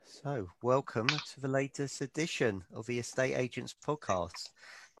So, welcome to the latest edition of the Estate Agents Podcast.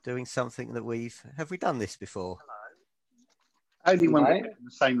 Doing something that have we done this before? Only when we're in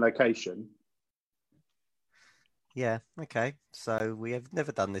the same location. Yeah, okay. So we have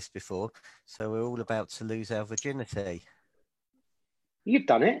never done this before. So we're all about to lose our virginity. You've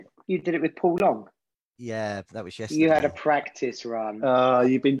done it. You did it with Paul Long. Yeah, that was yesterday. You had a practice run.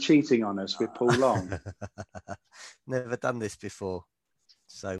 You've been cheating on us with Paul Long. Never done this before.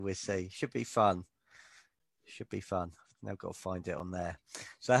 So we'll see. Should be fun. Now got to find it on there.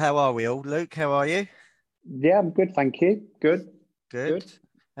 So how are we all? Luke, how are you? Yeah, I'm good, thank you. Good.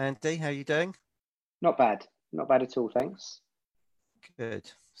 Andy, how are you doing? Not bad. Not bad at all, thanks. Good.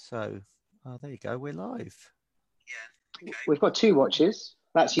 So, there you go. We're live. Yeah. Okay. We've got two watches.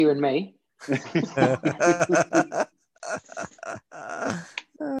 That's you and me.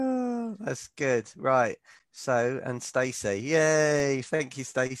 Oh, that's good. Right. So, and Stacey. Yay. Thank you,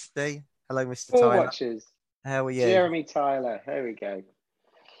 Stacey. Hello, Mr. Four Tyler. watches. How are you? Jeremy Tyler. There we go.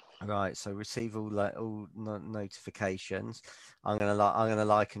 Right. So receive all notifications. I'm gonna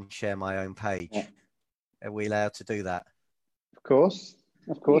like and share my own page. Yeah. Are we allowed to do that? Of course.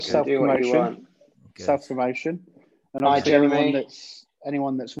 Self-promotion. Self-promotion. And obviously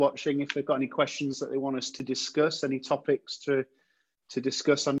anyone that's watching, if they've got any questions that they want us to discuss, any topics to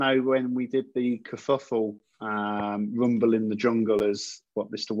discuss. I know when we did the kerfuffle, rumble in the jungle, as what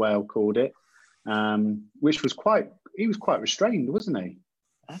Mr. Whale called it, which was he was quite restrained, wasn't he?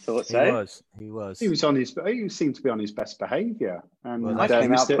 I thought so. He was. He seemed to be on his best behaviour. And I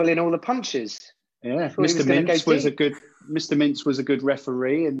came out pulling all the punches. Yeah, Mr. Mintz was a good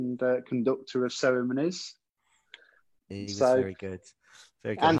referee and conductor of ceremonies. He was very good.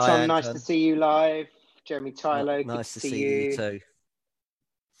 Very good. Anton, Hi, nice to see you live. Jeremy Tyler, nice to see you too.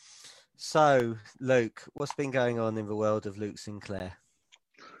 So, Luke, what's been going on in the world of Luke Sinclair?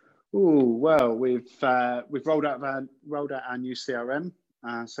 Oh well, we've rolled out our new CRM.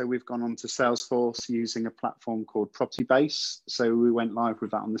 So we've gone on to Salesforce using a platform called Propertybase. So we went live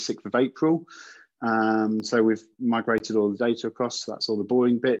with that on the 6th of April. So we've migrated all the data across. So that's all the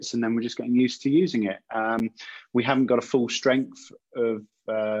boring bits, and then we're just getting used to using it. We haven't got a full strength of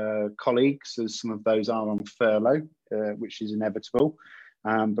colleagues, as some of those are on furlough, which is inevitable.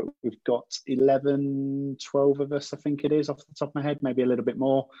 But we've got 11, 12 of us, I think it is, off the top of my head, maybe a little bit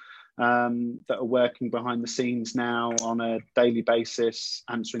more, that are working behind the scenes now on a daily basis,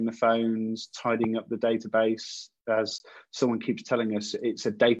 answering the phones, tidying up the database. As someone keeps telling us, it's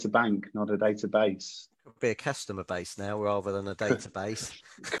a data bank, not a database. Could be a customer base now rather than a database.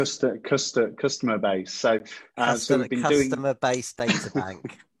 Customer base. So we've been customer-based data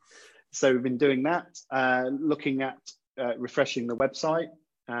bank. So we've been doing that, looking at refreshing the website,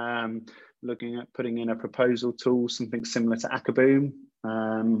 looking at putting in a proposal tool, something similar to Akaboom,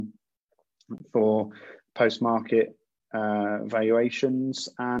 for post-market valuations,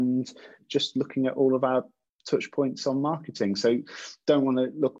 and just looking at all of our touch points on marketing. So don't want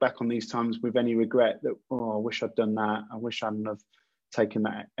to look back on these times with any regret that, I wish I'd done that. I wish I hadn't have taken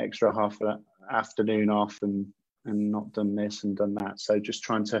that extra half of that afternoon off and not done this and done that. So just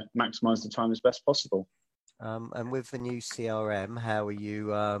trying to maximize the time as best possible. And with the new CRM, how are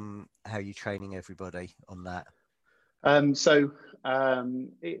you training everybody on that?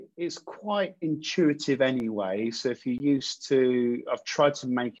 It's quite intuitive anyway. So if you're used to, I've tried to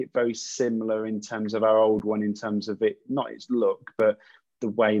make it very similar in terms of our old one, in terms of it, not its look, but the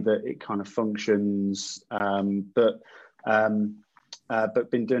way that it kind of functions. But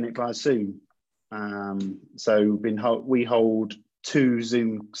been doing it via Zoom. So we hold 2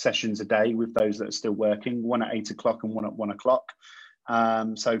 Zoom sessions a day with those that are still working, one at 8 o'clock and one at 1 o'clock.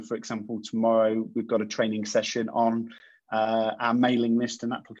 So, for example, tomorrow we've got a training session on our mailing list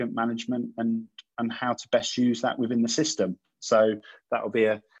and applicant management and how to best use that within the system. So that will be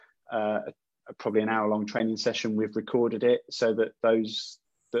a probably an hour-long training session. We've recorded it so that those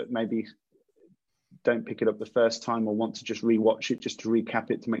that maybe don't pick it up the first time or want to just rewatch it, just to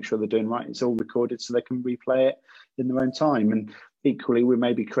recap it to make sure they're doing right, it's all recorded so they can replay it in their own time. And equally, we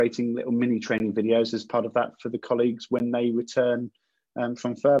may be creating little mini training videos as part of that for the colleagues when they return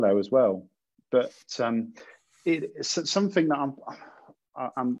from furlough as well. But it's something that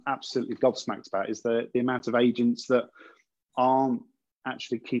I'm absolutely gobsmacked about is the amount of agents that aren't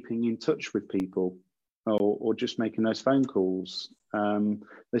actually keeping in touch with people or just making those phone calls.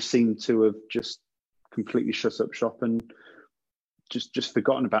 They seem to have just completely shut up shop and just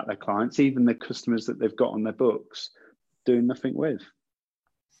forgotten about their clients, even the customers that they've got on their books, doing nothing with.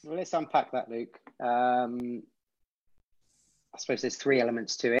 Well, let's unpack that, Luke. I suppose there's 3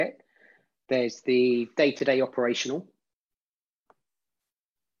 elements to it. There's the day-to-day operational.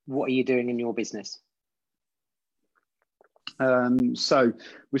 what are you doing in your business? So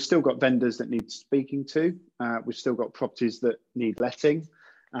we've still got vendors that need speaking to. We've still got properties that need letting,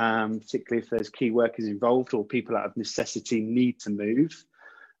 particularly if there's key workers involved or people out of necessity need to move.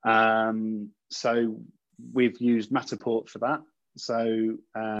 So we've used Matterport for that. So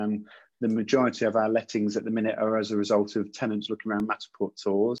the majority of our lettings at the minute are as a result of tenants looking around Matterport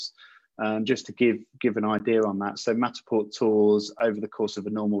tours. Just to give an idea on that, so Matterport tours over the course of a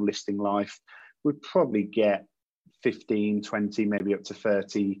normal listing life would probably get 15, 20, maybe up to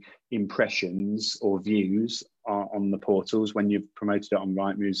 30 impressions or views on the portals when you've promoted it on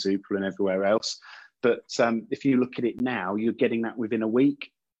Rightmove, Zoopla and everywhere else. But if you look at it now, you're getting that within a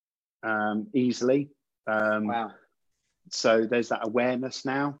week easily. Wow. So there's that awareness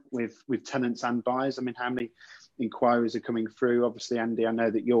now with tenants and buyers. I mean, how many inquiries are coming through? Obviously, Andy, I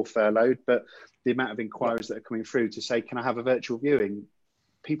know that you're furloughed, but the amount of inquiries that are coming through to say, can I have a virtual viewing?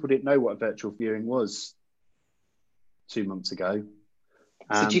 People didn't know what a virtual viewing was 2 months ago.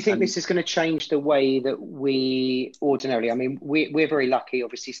 So do you think this is going to change the way that we ordinarily, I mean, we're very lucky.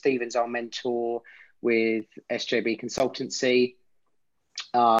 Obviously, Stephen's our mentor with SJB Consultancy.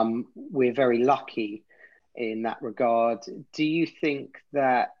 We're very lucky in that regard. Do you think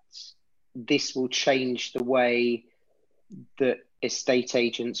that this will change the way that estate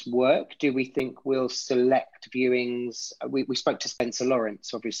agents work? Do we think we'll select viewings? We spoke to Spencer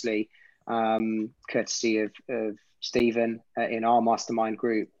Lawrence, obviously, courtesy of Stephen in our mastermind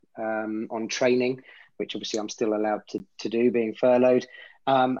group on training, which obviously I'm still allowed to do being furloughed.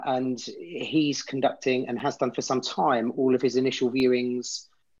 And he's conducting, and has done for some time, all of his initial viewings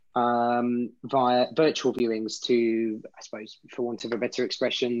via virtual viewings to, I suppose, for want of a better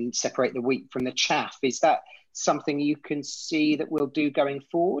expression, separate the wheat from the chaff. Is that something you can see that we'll do going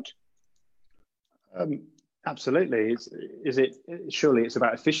forward? Absolutely. Surely it's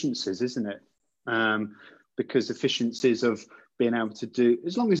about efficiencies, isn't it? Because efficiencies of being able to do,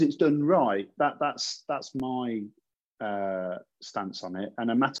 as long as it's done right, that's my stance on it.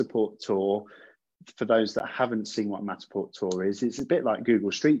 And a Matterport tour, for those that haven't seen what a Matterport tour is, it's a bit like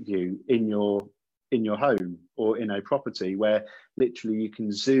Google Street View in your home or in a property, where literally you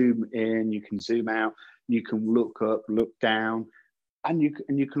can zoom in, you can zoom out, you can look up, look down, and you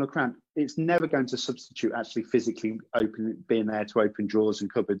can look around. It's never going to substitute actually physically being there to open drawers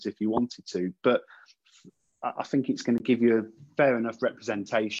and cupboards if you wanted to, but I think it's going to give you a fair enough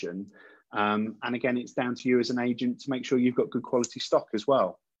representation. And again, it's down to you as an agent to make sure you've got good quality stock as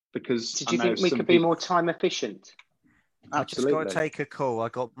well. Because do you think we could be more time efficient? Absolutely. I just got to take a call. I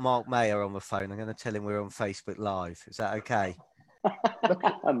got Mark Mayer on the phone. I'm going to tell him we're on Facebook Live. Is that okay?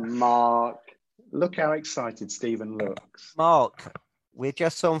 Mark, look how excited Stephen looks. Mark, we're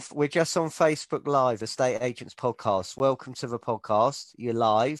just on Facebook Live, Estate Agents Podcast. Welcome to the podcast. You're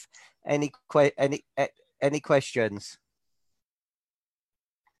live. Any questions?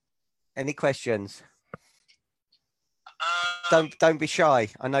 Any questions? Don't be shy.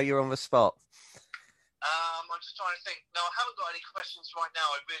 I know you're on the spot. I'm just trying to think. No, I haven't got any questions right now.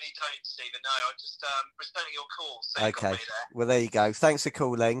 I really don't, Stephen. No, I'm just returning your call. So okay. Well, there you go. Thanks for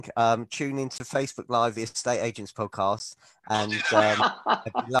calling. Tune into Facebook Live, the Estate Agents Podcast, and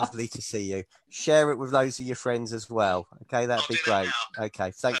it'd be lovely to see you. Share it with those of your friends as well. Okay, that'd be great.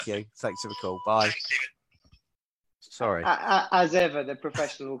 Okay, thank you. Thanks for the call. Bye. Thanks, Stephen. Sorry. As ever, the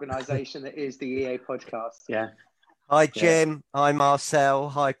professional organisation that is the EA Podcast. Yeah. Hi, Jim. Yeah. Hi, Marcel.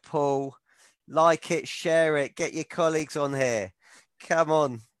 Hi, Paul. Like it, share it, get your colleagues on here. Come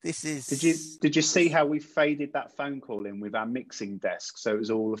on. This is. Did you see how we faded that phone call in with our mixing desk so it was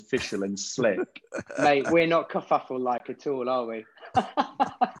all official and slick? Mate, we're not kerfuffle like at all, are we?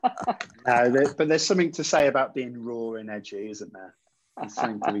 No, but there's something to say about being raw and edgy, isn't there? There's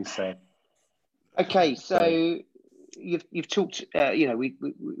something to be said. Okay, so you've talked.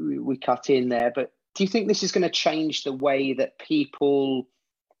 We cut in there, but do you think this is going to change the way that people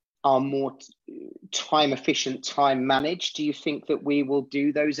are more time efficient, time managed? Do you think that we will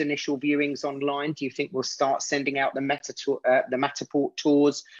do those initial viewings online? Do you think we'll start sending out the Matterport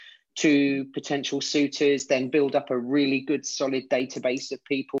tours to potential suitors, then build up a really good solid database of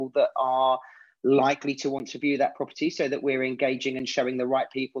people that are likely to want to view that property, so that we're engaging and showing the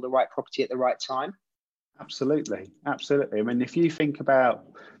right people the right property at the right time? Absolutely. I mean, if you think about,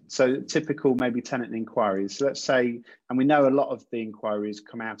 so typical maybe tenant inquiries, so let's say, and we know a lot of the inquiries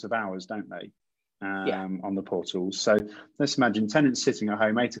come out of hours, don't they? On the portals. So let's imagine tenants sitting at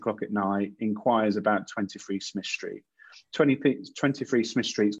home, 8 o'clock at night, inquires about 23 Smith Street. 23 Smith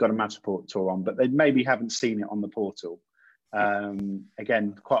Street's got a Matterport tour on, but they maybe haven't seen it on the portal.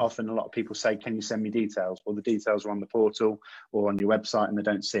 Again, quite often a lot of people say, can you send me details? Well, the details are on the portal or on your website and they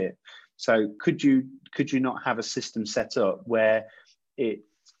don't see it. So could you not have a system set up where it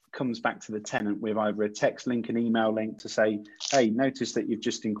comes back to the tenant with either a text link, an email link to say, hey, notice that you've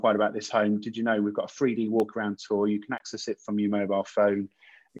just inquired about this home. Did you know we've got a 3D walk around tour? You can access it from your mobile phone,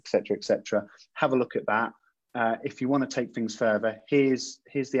 etc., etc. Have a look at that. If you want to take things further, here's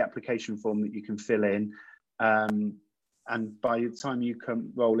the application form that you can fill in. And by the time you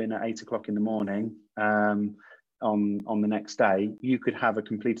come roll in at 8 o'clock in the morning on the next day, you could have a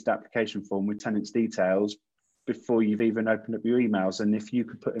completed application form with tenants' details before you've even opened up your emails. And if you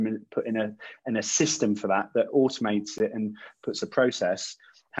could put in a system for that automates it and puts a process,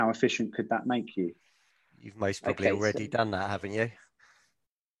 how efficient could that make you? You've most probably already done that, haven't you?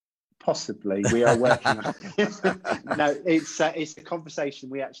 Possibly. We are working on it. No, it's a conversation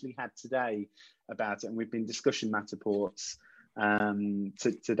we actually had today about it, and we've been discussing Matterports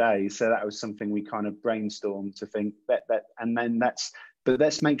today. So that was something we kind of brainstormed to think but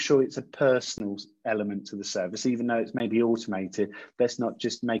let's make sure it's a personal element to the service, even though it's maybe automated. Let's not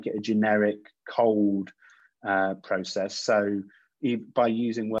just make it a generic, cold process. So by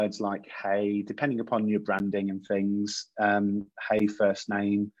using words like hey, depending upon your branding and things, hey, first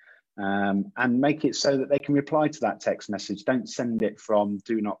name, and make it so that they can reply to that text message. Don't send it from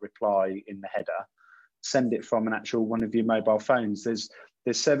do not reply in the header. Send it from an actual one of your mobile phones. There's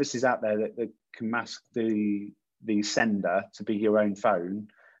services out there that can mask the sender to be your own phone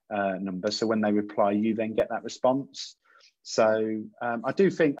number. So when they reply, you then get that response. So I do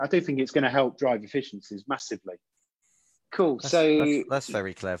think it's going to help drive efficiencies massively. Cool. That's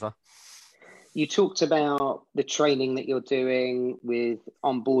very clever. You talked about the training that you're doing with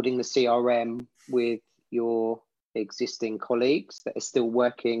onboarding the CRM with your existing colleagues that are still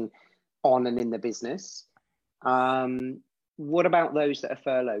working on and in the business. What about those that are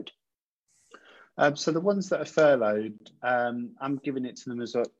furloughed? So the ones that are furloughed, I'm giving it to them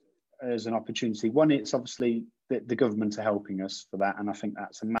as an opportunity. One, it's obviously the government are helping us for that, and I think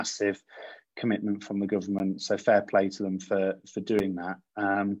that's a massive commitment from the government. So fair play to them for doing that.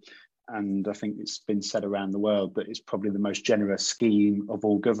 And I think it's been said around the world that it's probably the most generous scheme of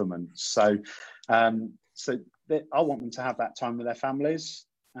all governments. So, I want them to have that time with their families.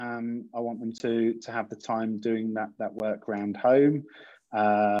 I want them to have the time doing that work around home,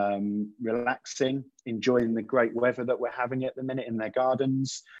 relaxing, enjoying the great weather that we're having at the minute in their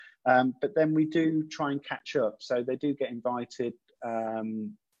gardens. But then we do try and catch up. So they do get invited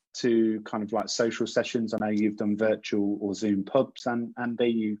to kind of like social sessions. I know you've done virtual or Zoom pubs, and Andy,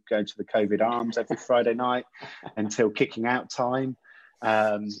 you go to the COVID Arms every Friday night until kicking out time.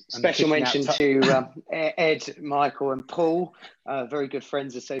 Special mention to Ed, Michael and Paul, very good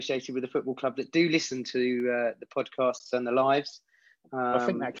friends associated with the football club that do listen to the podcasts and the lives. I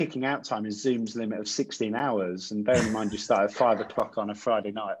think that kicking out time is Zoom's limit of 16 hours. And bearing in mind you start at 5 o'clock on a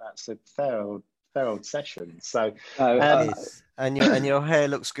Friday night, that's a fair old session. So, and your hair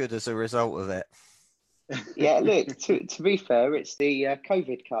looks good as a result of it. Yeah, look, to be fair, it's the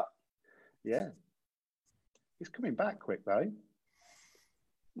COVID cut. Yeah. It's coming back quick though.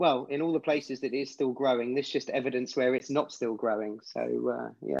 Well, in all the places that it is still growing, there's just evidence where it's not still growing.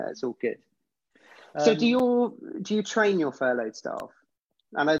 So yeah, it's all good. So do you train your furloughed staff?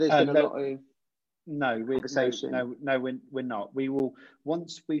 I know there's been a lot of conversation. No, we're not. We will,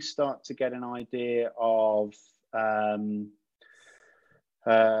 once we start to get an idea of when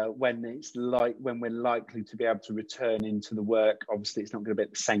we're likely to be able to return into the work. Obviously, it's not going to be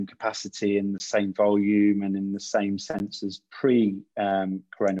at the same capacity and the same volume and in the same sense as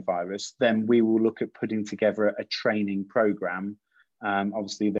pre-coronavirus. Then we will look at putting together a training program.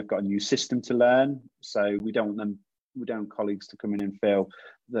 Obviously, they've got a new system to learn, so we don't want colleagues to come in and feel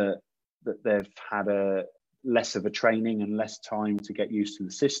that they've had less of a training and less time to get used to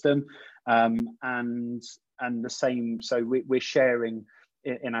the system. And the same. So we're sharing.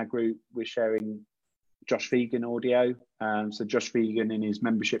 In our group, we're sharing Josh Vegan audio. So Josh Vegan in his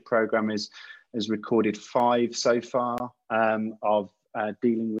membership program has recorded 5 so far of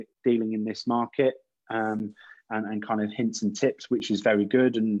dealing in this market and kind of hints and tips, which is very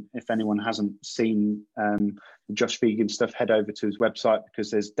good. And if anyone hasn't seen the Josh Vegan stuff, head over to his website because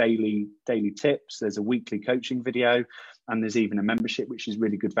there's daily tips. There's a weekly coaching video, and there's even a membership, which is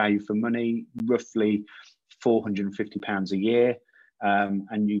really good value for money, roughly £450 a year.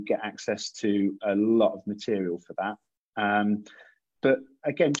 And you get access to a lot of material for that. But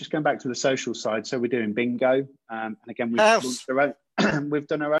again, just going back to the social side, so we're doing bingo, and again we've launched our own. We've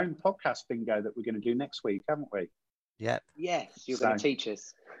done our own podcast bingo that we're going to do next week, haven't we? Yeah. Yes, you're going to teach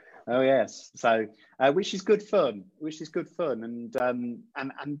us. Oh yes, so which is good fun, and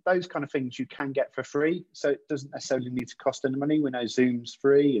those kind of things you can get for free. So it doesn't necessarily need to cost any money. We know Zoom's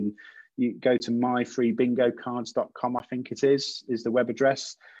free, and you go to myfreebingocards.com, I think it is the web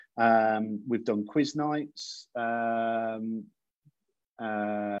address. We've done quiz nights.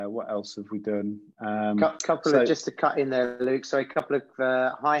 What else have we done? Just to cut in there, Luke. So a couple of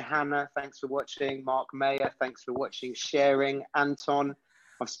hi Hannah, thanks for watching. Mark Mayer, thanks for watching, sharing. Anton,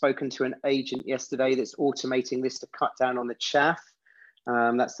 I've spoken to an agent yesterday that's automating this to cut down on the chaff.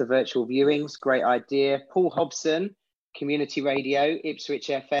 That's the virtual viewings. Great idea. Paul Hobson, Community Radio, Ipswich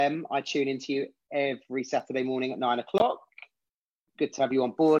FM. I tune into you every Saturday morning at 9 o'clock. Good to have you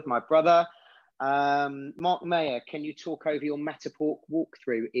on board, my brother. Mark Mayer, can you talk over your Matterport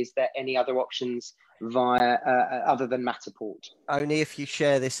walkthrough? Is there any other options via other than Matterport? Only if you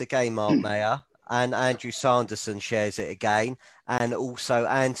share this again, Mark Mayer, and Andrew Sanderson shares it again, and also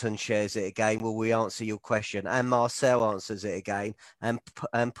Anton shares it again. Will we answer your question? And Marcel answers it again, and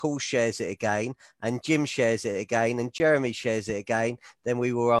Paul shares it again, and Jim shares it again, and Jeremy shares it again. Then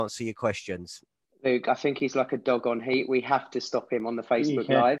we will answer your questions. Luke, I think he's like a dog on heat. We have to stop him on the Facebook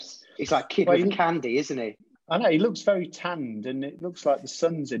Lives. He's like kid with candy, isn't he? I know, he looks very tanned, and it looks like the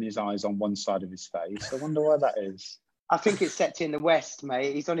sun's in his eyes on one side of his face. I wonder why that is. I think it's set in the west,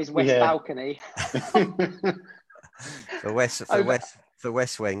 mate. He's on his west balcony. The west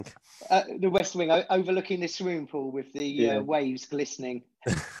wing. The west wing, overlooking the swimming pool with the waves glistening.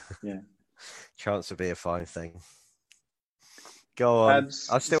 Yeah. Chance to be a fine thing. Go on.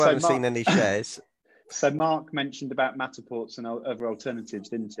 I still haven't seen any shares. So Mark mentioned about Matterports and other alternatives,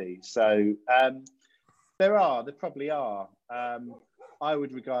 didn't he? So there probably are. I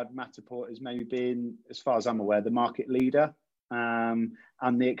would regard Matterport as maybe being, as far as I'm aware, the market leader, and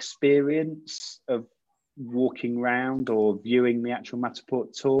the experience of walking around or viewing the actual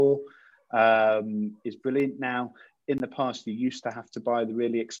Matterport tour is brilliant. Now, in the past, you used to have to buy the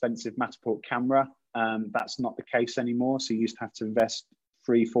really expensive Matterport camera. That's not the case anymore. So you used to have to invest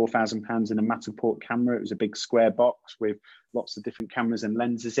 £3,000-4,000 in a Matterport camera. It was a big square box with lots of different cameras and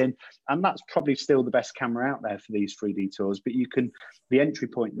lenses in, and that's probably still the best camera out there for these 3D tours. But the entry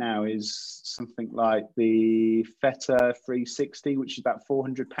point now is something like the Feta 360, which is about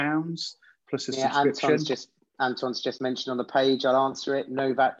 £400 plus a subscription. Anton's just mentioned on the page. I'll answer it.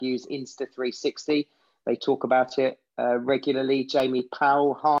 Novak use Insta360. They talk about it regularly. Jamie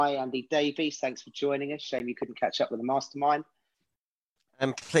Powell, hi. Andy Davies, thanks for joining us. Shame you couldn't catch up with the mastermind.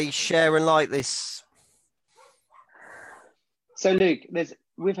 And please share and like this. So, Luke,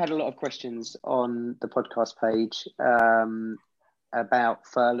 we've had a lot of questions on the podcast page about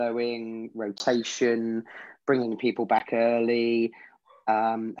furloughing, rotation, bringing people back early.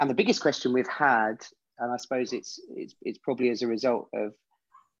 And the biggest question we've had, and I suppose it's probably as a result of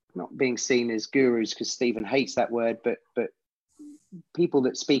not being seen as gurus, because Stephen hates that word, but people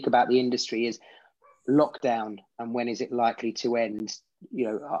that speak about the industry, is lockdown and when is it likely to end? You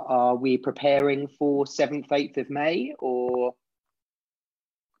know, are we preparing for 7th, 8th of May, or?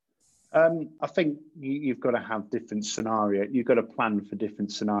 I think you've got to have different scenarios. You've got to plan for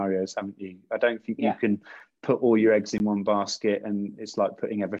different scenarios, haven't you? I don't think you can put all your eggs in one basket, and it's like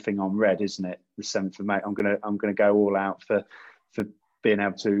putting everything on red, isn't it? The 7th of May. I'm gonna go all out for being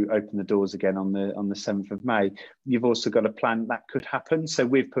able to open the doors again on the 7th of May. You've also got a plan that could happen. So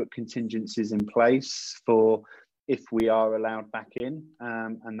we've put contingencies in place for if we are allowed back in,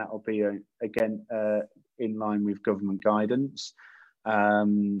 and that will be again in line with government guidance.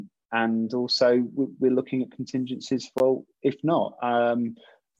 And also we're looking at contingencies for if not.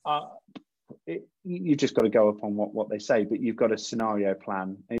 You've just got to go up on what they say, but you've got a scenario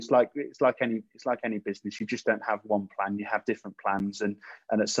plan. It's like any business. You just don't have one plan. You have different plans, and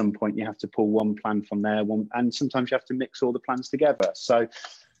at some point you have to pull one plan from there, and sometimes you have to mix all the plans together. So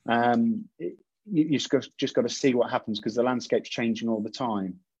you just got to see what happens, because the landscape's changing all the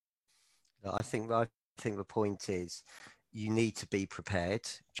time. I think the point is, you need to be prepared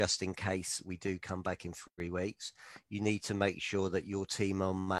just in case we do come back in 3 weeks. You need to make sure that your team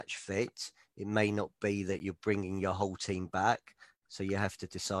are match fit. It may not be that you're bringing your whole team back, so you have to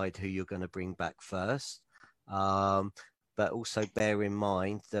decide who you're going to bring back first. But also bear in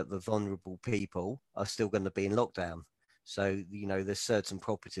mind that the vulnerable people are still going to be in lockdown. So, you know, there's certain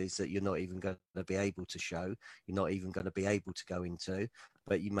properties that you're not even going to be able to show, you're not even going to be able to go into,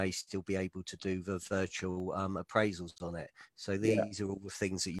 but you may still be able to do the virtual appraisals on it. So these are all the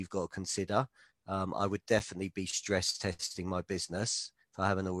things that you've got to consider. I would definitely be stress testing my business. If I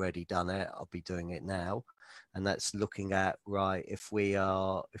haven't already done it, I'll be doing it now. And that's looking at, right, if we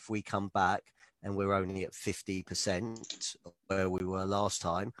come back and we're only at 50% where we were last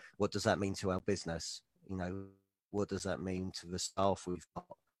time, what does that mean to our business? You know, what does that mean to the staff we've got?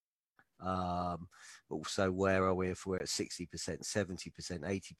 Also, where are we if we're at 60%, 70%,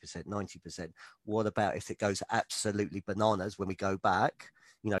 80%, 90%? What about if it goes absolutely bananas when we go back?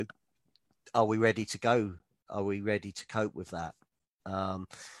 You know, are we ready to go? Are we ready to cope with that?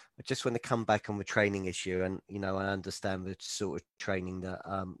 I just want to come back on the training issue, and you know, I understand the sort of training that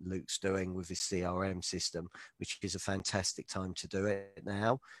Luke's doing with his CRM system, which is a fantastic time to do it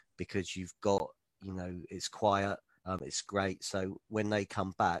now, because you've got, you know, it's quiet. It's great. So when they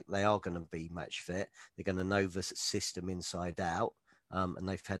come back, they are going to be match fit. They're going to know the system inside out, and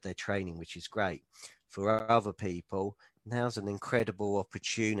they've had their training, which is great. For other people, now's an incredible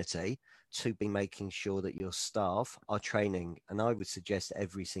opportunity to be making sure that your staff are training. And I would suggest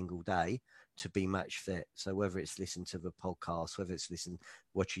every single day to be match fit. So whether it's listen to the podcast, whether it's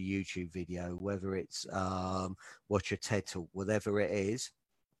watch a YouTube video, whether it's watch a TED talk, whatever it is,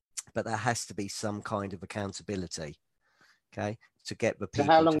 but there has to be some kind of accountability, okay, to get the people.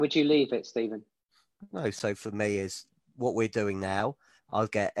 So how long would you leave it, Stephen? No, so for me is what we're doing now. I'll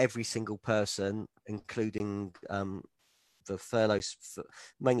get every single person, including the furlough,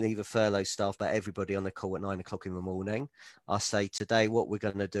 mainly the furlough staff, but everybody on the call at 9 o'clock in the morning. I say today what we're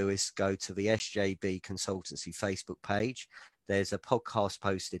going to do is go to the SJB Consultancy Facebook page. There's a podcast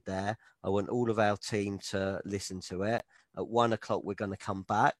posted there. I want all of our team to listen to it. At 1 o'clock, we're going to come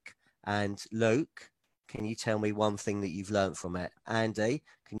back. And Luke, can you tell me one thing that you've learned from it? Andy,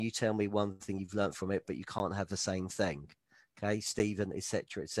 can you tell me one thing you've learned from it, but you can't have the same thing? Okay, Stephen,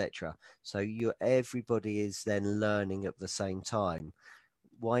 etc., etc. So everybody is then learning at the same time.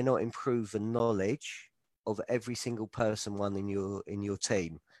 Why not improve the knowledge of every single person in your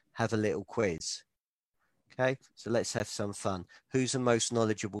team? Have a little quiz. Okay, so let's have some fun. Who's the most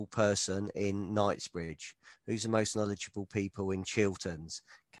knowledgeable person in Knightsbridge? Who's the most knowledgeable people in Chilterns?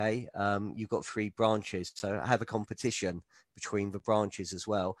 Okay, you've got 3 branches, so have a competition between the branches as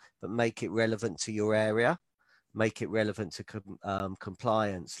well, but make it relevant to your area. Make it relevant to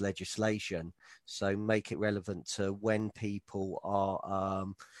compliance legislation. So make it relevant to when people are,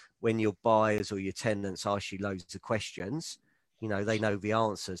 when your buyers or your tenants ask you loads of questions, you know, they know the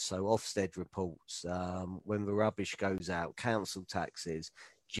answers. So Ofsted reports, when the rubbish goes out, council taxes,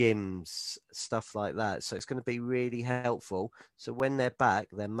 gyms, stuff like that. So it's going to be really helpful. So when they're back,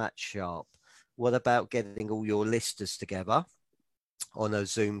 they're match sharp. What about getting all your listers together on a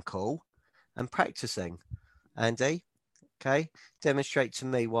Zoom call and practicing? Andy, okay, demonstrate to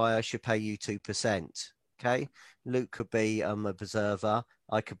me why I should pay you 2%. Okay, Luke could be a observer,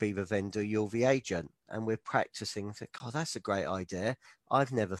 I could be the vendor, you're the agent, and we're practicing. God, that's a great idea.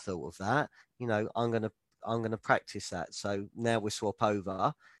 I've never thought of that. You know, I'm gonna practice that. So now we swap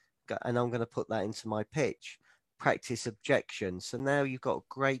over, and I'm gonna put that into my pitch. Practice objections. So now you've got a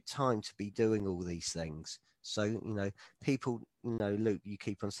great time to be doing all these things. So you know, people, you know, Luke, you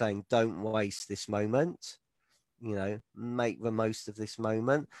keep on saying, don't waste this moment. You know, make the most of this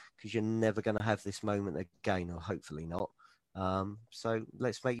moment, because you're never going to have this moment again, or hopefully not. So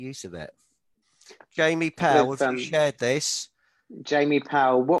let's make use of it. Jamie Powell, if you shared this. Jamie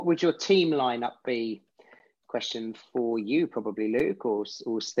Powell, what would your team lineup be? Question for you, probably Luke or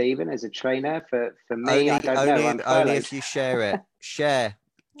Stephen, as a trainer. For me, I don't know. Only if you share it. Share.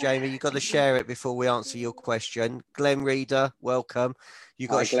 Jamie, you've got to share it before we answer your question. Glenn Reader, welcome.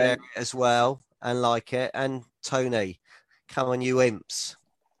 You've got to share it as well and like it. And Tony, come on, you imps.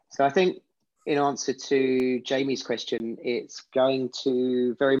 So I think in answer to Jamie's question, it's going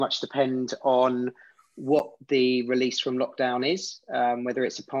to very much depend on what the release from lockdown is, whether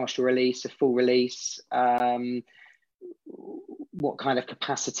it's a partial release, a full release, what kind of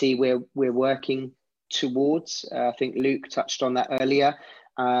capacity we're working towards. I think Luke touched on that earlier.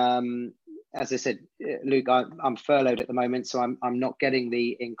 As I said, Luke, I'm furloughed at the moment, so I'm not getting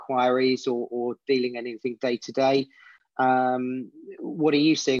the inquiries or dealing anything day to day. What are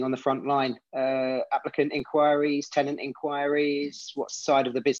you seeing on the front line? Applicant inquiries, tenant inquiries? What side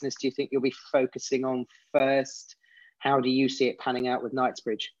of the business do you think you'll be focusing on first? How do you see it panning out with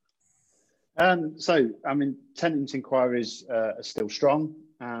Knightsbridge? So, I mean, tenant inquiries are still strong,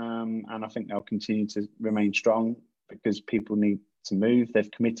 and I think they'll continue to remain strong because people need to move.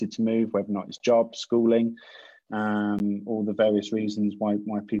 They've committed to move, whether or not it's job, schooling, all the various reasons why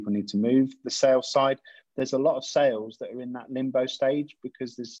people need to move. The sales side, there's a lot of sales that are in that limbo stage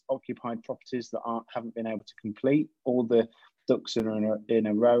because there's occupied properties that haven't been able to complete. All the ducks are in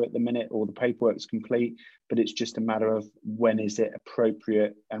a row at the minute, all the paperwork's complete, but it's just a matter of when is it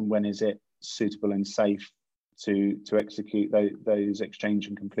appropriate and when is it suitable and safe to execute those exchange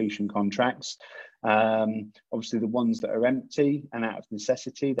and completion contracts. Obviously, the ones that are empty and out of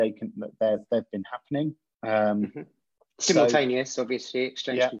necessity, they've been happening. Simultaneous, obviously,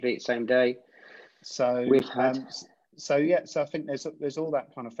 exchange complete same day. So we've had. So I think there's all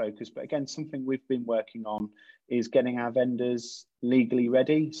that kind of focus. But again, something we've been working on is getting our vendors legally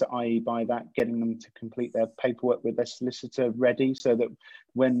ready. So i.e. by that, getting them to complete their paperwork with their solicitor ready, so that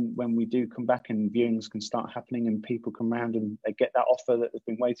when we do come back and viewings can start happening and people come around and they get that offer that they've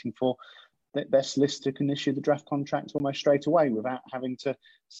been waiting for, their solicitor can issue the draft contract almost straight away without having to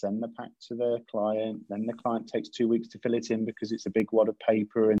send the pack to the client. Then the client takes 2 weeks to fill it in because it's a big wad of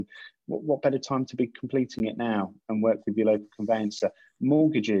paper. And what better time to be completing it now and work with your local conveyancer?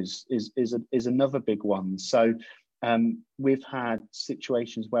 Mortgages is another big one. So we've had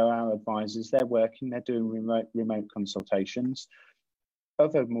situations where our advisors, they're working, they're doing remote consultations.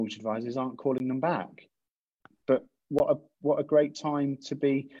 Other mortgage advisors aren't calling them back. But what a great time to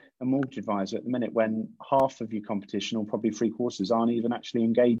be a mortgage advisor at the minute, when half of your competition, or probably 3/4, aren't even actually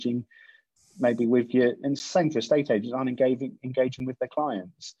engaging maybe with you. And same for estate agents, aren't engaging with their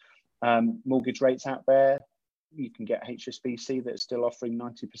clients. Mortgage rates out there, you can get HSBC that are still offering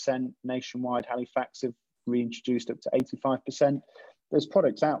 90%. Nationwide, Halifax have reintroduced up to 85%. There's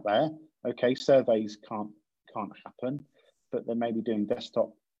products out there. Okay, surveys can't happen, but they may be doing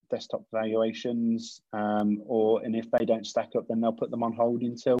desktop valuations, and if they don't stack up, then they'll put them on hold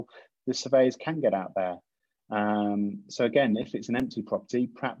until the surveyors can get out there. So again, if it's an empty property,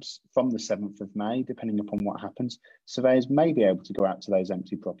 perhaps from the 7th of May, depending upon what happens, surveyors may be able to go out to those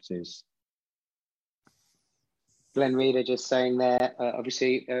empty properties. Glenn Reader just saying there,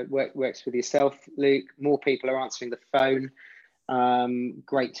 obviously works with yourself, Luke. More people are answering the phone.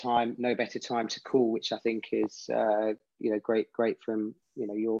 Great time, no better time to call, which I think is great from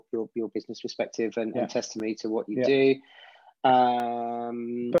your business perspective and testimony to what you do.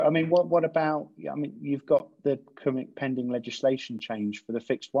 But I mean, what about? I mean, you've got the pending legislation change for the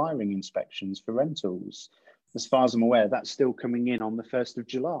fixed wiring inspections for rentals. As far as I'm aware, that's still coming in on the 1st of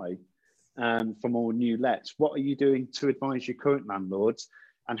July for more new lets. What are you doing to advise your current landlords?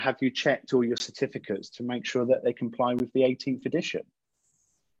 And have you checked all your certificates to make sure that they comply with the 18th edition?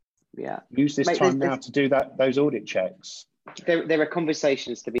 Yeah. Use this time now to do those audit checks. There are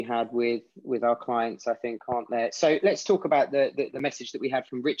conversations to be had with our clients, I think, aren't there? So let's talk about the message that we had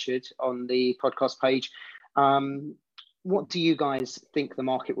from Richard on the podcast page. What do you guys think the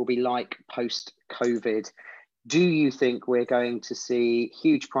market will be like post-COVID? Do you think we're going to see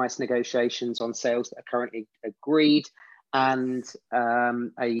huge price negotiations on sales that are currently agreed, and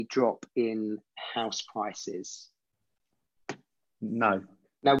a drop in house prices? No.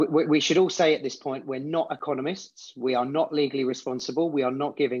 Now, we should all say at this point, we're not economists. We are not legally responsible. We are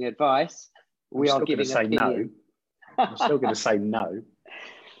not giving advice. We are giving opinion. No. I'm still going to say no.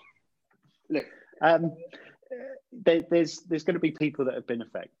 Look, there's going to be people that have been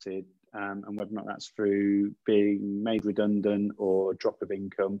affected, and whether or not that's through being made redundant or drop of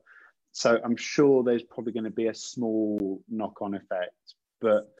income. So I'm sure there's probably going to be a small knock-on effect.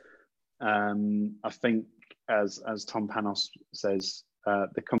 But I think, as Tom Panos says,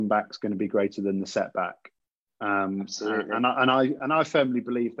 the comeback's going to be greater than the setback. Absolutely. And I firmly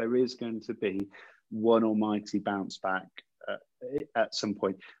believe there is going to be one almighty bounce back at some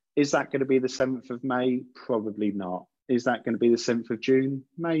point. Is that going to be the 7th of May? Probably not. Is that going to be the 7th of June?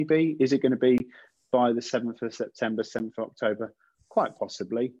 Maybe. Is it going to be by the 7th of September, 7th of October? Quite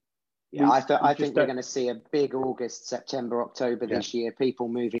possibly. Yeah, I think we're going to see a big August, September, October this year, people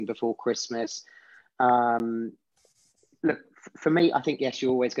moving before Christmas. Look, for me, I think, yes,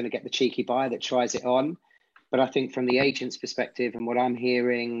 you're always going to get the cheeky buyer that tries it on. But I think from the agent's perspective, and what I'm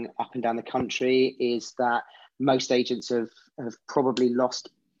hearing up and down the country, is that most agents have probably lost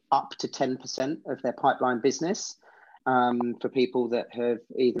up to 10% of their pipeline business for people that have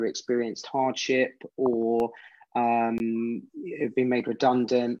either experienced hardship or have been made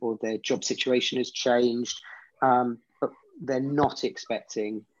redundant, or their job situation has changed. But they're not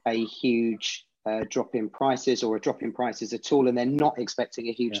expecting a huge drop in prices, or a drop in prices at all, and they're not expecting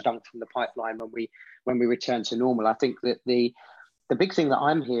a huge dunk from the pipeline when we return to normal. I think that the big thing that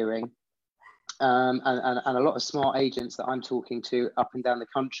I'm hearing, and a lot of smart agents that I'm talking to up and down the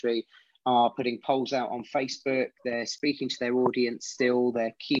country, are putting polls out on Facebook. They're speaking to their audience still.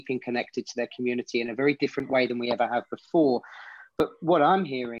 They're keeping connected to their community in a very different way than we ever have before. But what I'm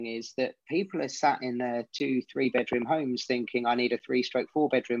hearing is that people are sat in their 2-3 bedroom homes thinking, I need a 3/4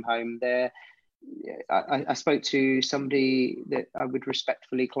 bedroom home. I spoke to somebody that I would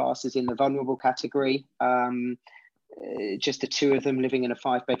respectfully class as in the vulnerable category, just the two of them living in a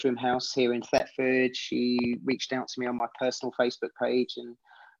 5-bedroom house here in Thetford. She reached out to me on my personal Facebook page and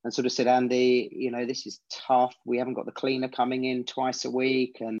sort of said, Andy, you know, this is tough. We haven't got the cleaner coming in twice a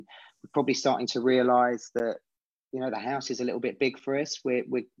week, and we're probably starting to realise that, you know, the house is a little bit big for us. We're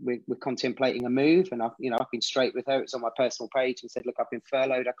contemplating a move, and I've been straight with her. It's on my personal page and said, look, I've been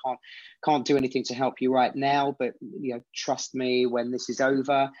furloughed. I can't do anything to help you right now, but you know, trust me, when this is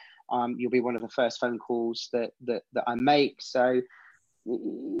over, you'll be one of the first phone calls that I make. So,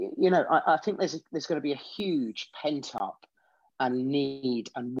 you know, I think there's going to be a huge pent up and need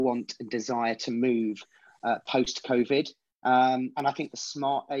and want and desire to move post COVID, and I think the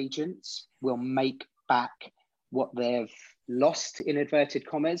smart agents will make back what they've lost in inverted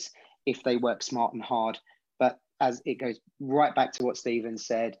commas if they work smart and hard. But as it goes right back to what Stephen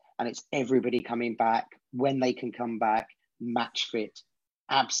said, and it's everybody coming back when they can come back, match fit,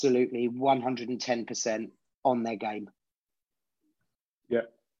 absolutely 110% on their game. Yeah,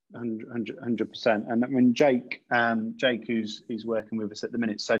 100%. And I mean, Jake, who's working with us at the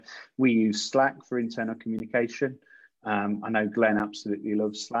minute. So we use Slack for internal communication. I know Glenn absolutely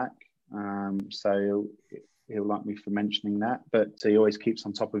loves Slack. So he'll like me for mentioning that, but he always keeps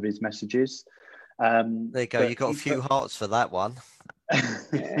on top of his messages. There you go. You got a few hearts for that one.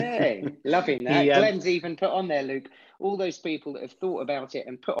 Hey, loving that. Glenn's even put on there, Luke, all those people that have thought about it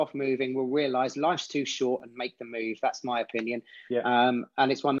and put off moving will realise life's too short and make the move. That's my opinion. Yeah.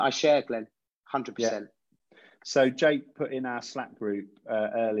 And it's one that I share, Glenn, 100%. Yeah. So Jake put in our Slack group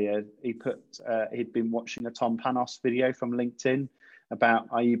earlier, he'd been watching a Tom Panos video from LinkedIn about,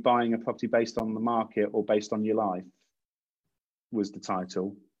 are you buying a property based on the market or based on your life, was the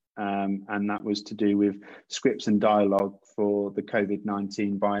title. And that was to do with scripts and dialogue for the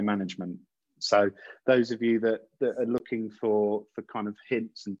COVID-19 buyer management. So those of you that are looking for kind of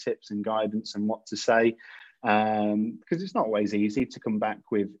hints and tips and guidance and what to say, because it's not always easy to come back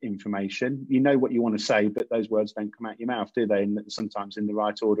with information. You know what you want to say, but those words don't come out your mouth, do they? And sometimes in the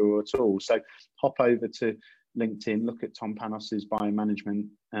right order or at all. So hop over to LinkedIn, look at Tom Panos's buyer management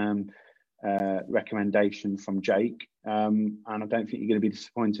recommendation from Jake, and I don't think you're going to be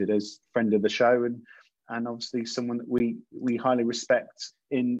disappointed, as friend of the show and obviously someone that we highly respect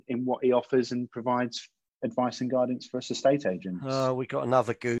in what he offers and provides advice and guidance for us estate agents. Oh, we got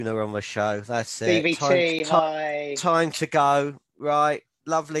another gooner on the show. That's it. DVT, hi. Time to go. Right.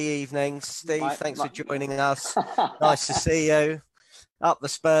 Lovely evening, Steve. Thanks for joining us. Nice to see you. Up the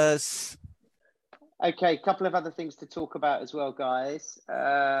Spurs. Okay, a couple of other things to talk about as well, guys.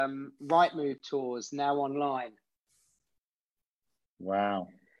 Rightmove tours now online. Wow.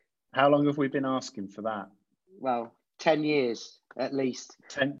 How long have we been asking for that? Well, 10 years at least.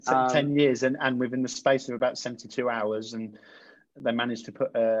 10 years, and within the space of about 72 hours, and they managed to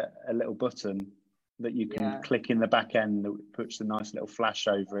put a little button that you can click in the back end that puts a nice little flash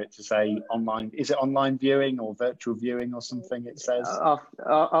over it to say online. Is it online viewing or virtual viewing or something? It says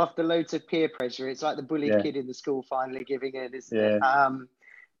after loads of peer pressure, it's like the bullied kid in the school finally giving in, isn't it?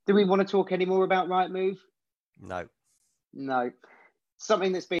 Do we want to talk any more about Rightmove? No.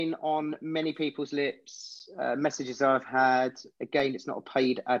 Something that's been on many people's lips, messages I've had. Again, it's not a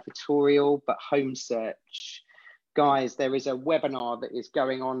paid advertorial, but home search. Guys, there is a webinar that is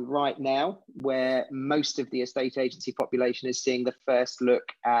going on right now where most of the estate agency population is seeing the first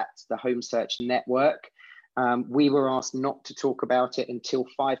look at the home search network. We were asked not to talk about it until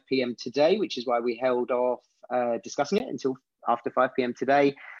 5 p.m. today, which is why we held off discussing it until after 5 p.m.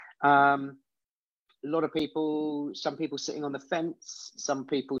 today. A lot of people, some people sitting on the fence, some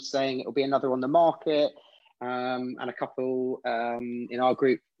people saying it'll be another on the market. And a couple in our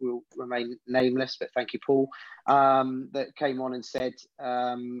group will remain nameless, but thank you, Paul, that came on and said,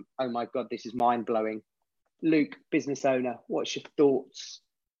 oh my God, this is mind-blowing. Luke, business owner, what's your thoughts?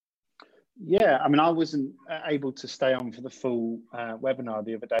 Yeah, I mean, I wasn't able to stay on for the full webinar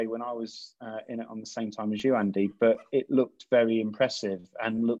the other day when I was in it on the same time as you, Andy, but it looked very impressive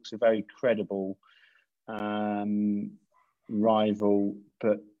and looks a very credible rival,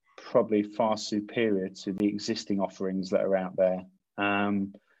 but probably far superior to the existing offerings that are out there.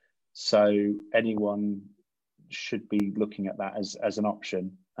 So anyone should be looking at that as an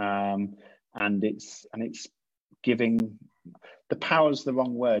option. And it's giving, the power is the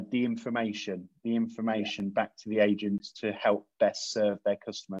wrong word, the information back to the agents to help best serve their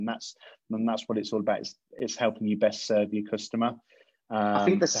customer. And that's what it's all about. It's helping you best serve your customer. I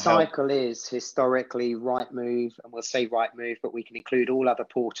think the cycle is historically Rightmove, and we'll say Rightmove, but we can include all other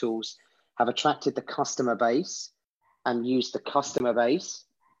portals, have attracted the customer base and used the customer base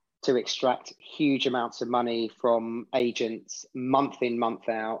to extract huge amounts of money from agents month in, month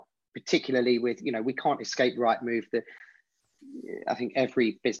out, particularly with, we can't escape Rightmove. I think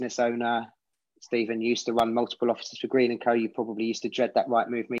every business owner, Stephen, used to run multiple offices for Green & Co. You probably used to dread that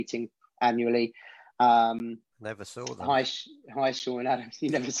Rightmove meeting annually. Never saw them. Hi, Sean Adams. You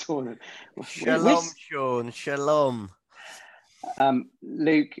never saw them. Shalom, Sean. Shalom.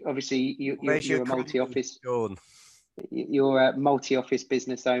 Luke, obviously, you're a multi-office. Sean? You're a multi-office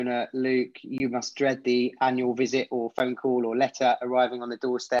business owner, Luke. You must dread the annual visit or phone call or letter arriving on the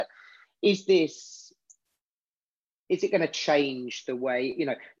doorstep. Is it going to change the way,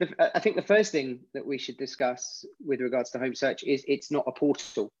 I think the first thing that we should discuss with regards to Home Search is it's not a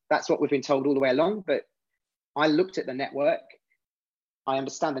portal. That's what we've been told all the way along. But I looked at the network. I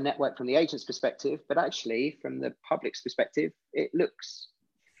understand the network from the agent's perspective, but actually from the public's perspective, it looks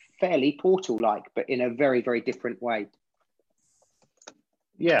fairly portal-like, but in a very, very different way.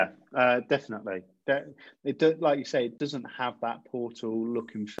 Yeah, definitely. Like you say, it doesn't have that portal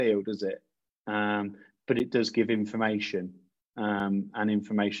look and feel, does it? But it does give information, and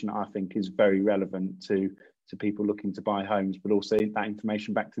information I think is very relevant to people looking to buy homes, but also that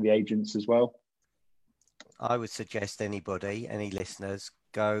information back to the agents as well. I would suggest any listeners,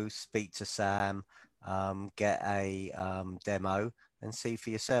 go speak to Sam, get a demo and see for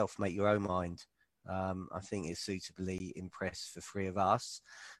yourself, make your own mind. I think it's suitably impressed for 3 of us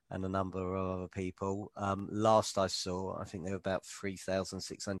and a number of other people. Last I saw, I think there were about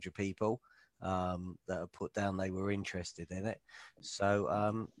 3,600 people that have put down they were interested in it.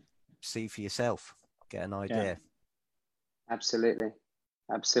 So see for yourself, get an idea. Yeah.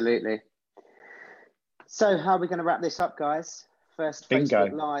 Absolutely. So how are we going to wrap this up, guys? First Bingo.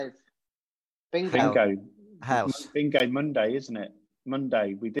 Facebook Live. Bingo. House. Bingo Monday, isn't it?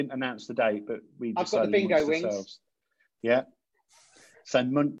 Monday. We didn't announce the date, but we decided. I've got the bingo wings. Ourselves. Yeah. So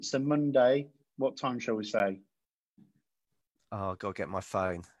Monday, what time shall we say? Oh, I've got to get my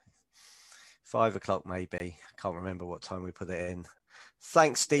phone. 5 o'clock maybe. Can't remember what time we put it in.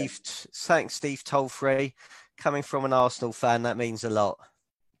 Thanks, Steve. Thanks, Steve Tollfree. Coming from an Arsenal fan, that means a lot.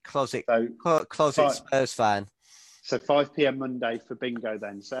 Closet Spurs fan. So 5 p.m. Monday for bingo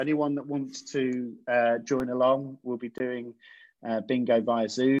then. So anyone that wants to join along, we'll be doing bingo via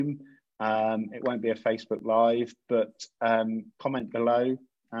Zoom. It won't be a Facebook Live, but comment below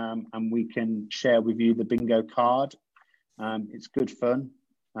and we can share with you the bingo card. It's good fun.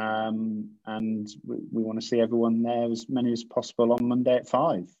 And we want to see everyone there, as many as possible, on Monday at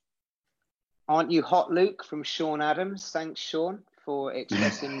 5. Aren't you hot, Luke, from Sean Adams? Thanks, Sean, for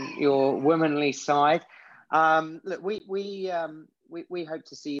expressing your womanly side. Look, we hope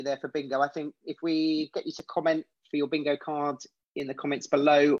to see you there for bingo. I think if we get you to comment for your bingo card in the comments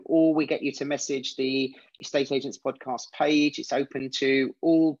below, or we get you to message the Estate Agents Podcast page, it's open to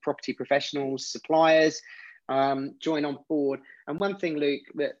all property professionals, suppliers. Join on board. And one thing, Luke,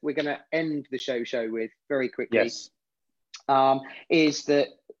 that we're going to end the show with very quickly, yes, is that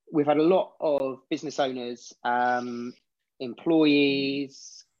we've had a lot of business owners,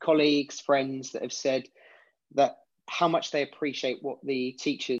 employees, colleagues, friends that have said that how much they appreciate what the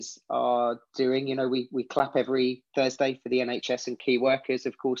teachers are doing. We clap every Thursday for the NHS and key workers.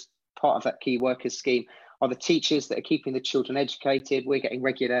 Of course, part of that key workers scheme are the teachers that are keeping the children educated. We're getting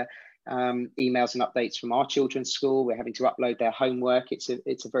regular emails and updates from our children's school. We're having to upload their homework. It's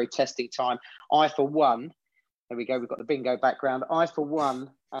a very testing time. I, for one, there we go, we've got the bingo background. I, for one,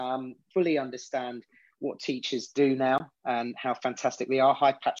 fully understand what teachers do now and how fantastic they are.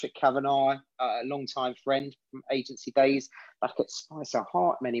 Hi, Patrick Kavanagh, a long-time friend from agency days back at Spicer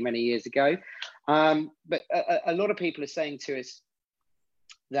Heart many, many years ago. But a lot of people are saying to us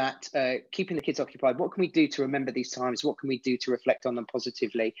that keeping the kids occupied, what can we do to remember these times? What can we do to reflect on them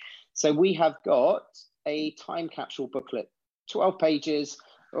positively? So we have got a time capsule booklet, 12 pages,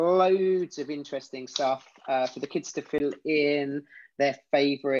 loads of interesting stuff for the kids to fill in their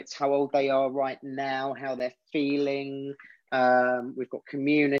favorites, how old they are right now, how they're feeling. We've got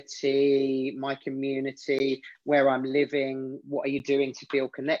community, my community, where I'm living, what are you doing to feel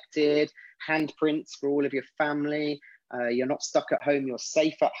connected, handprints for all of your family. You're not stuck at home, you're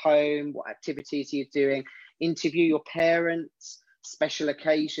safe at home, what activities are you doing, interview your parents, special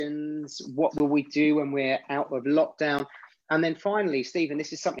occasions, what will we do when we're out of lockdown. And then finally, Stephen,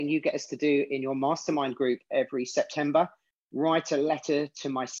 this is something you get us to do in your mastermind group every September. Write a letter to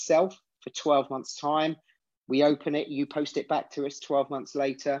myself for 12 months time. We open it, you post it back to us 12 months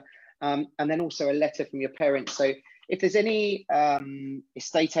later. And then also a letter from your parents. So if there's any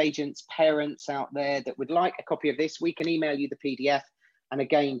estate agents, parents out there that would like a copy of this, we can email you the PDF. And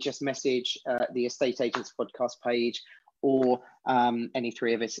again, just message the Estate Agents Podcast page or any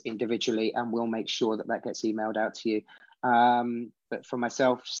 3 of us individually, and we'll make sure that that gets emailed out to you. But for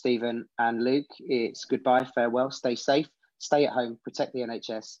myself, Stephen and Luke, it's goodbye, farewell, stay safe, stay at home, protect the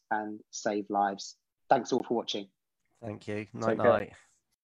NHS and save lives. Thanks all for watching. Thank you. Night night.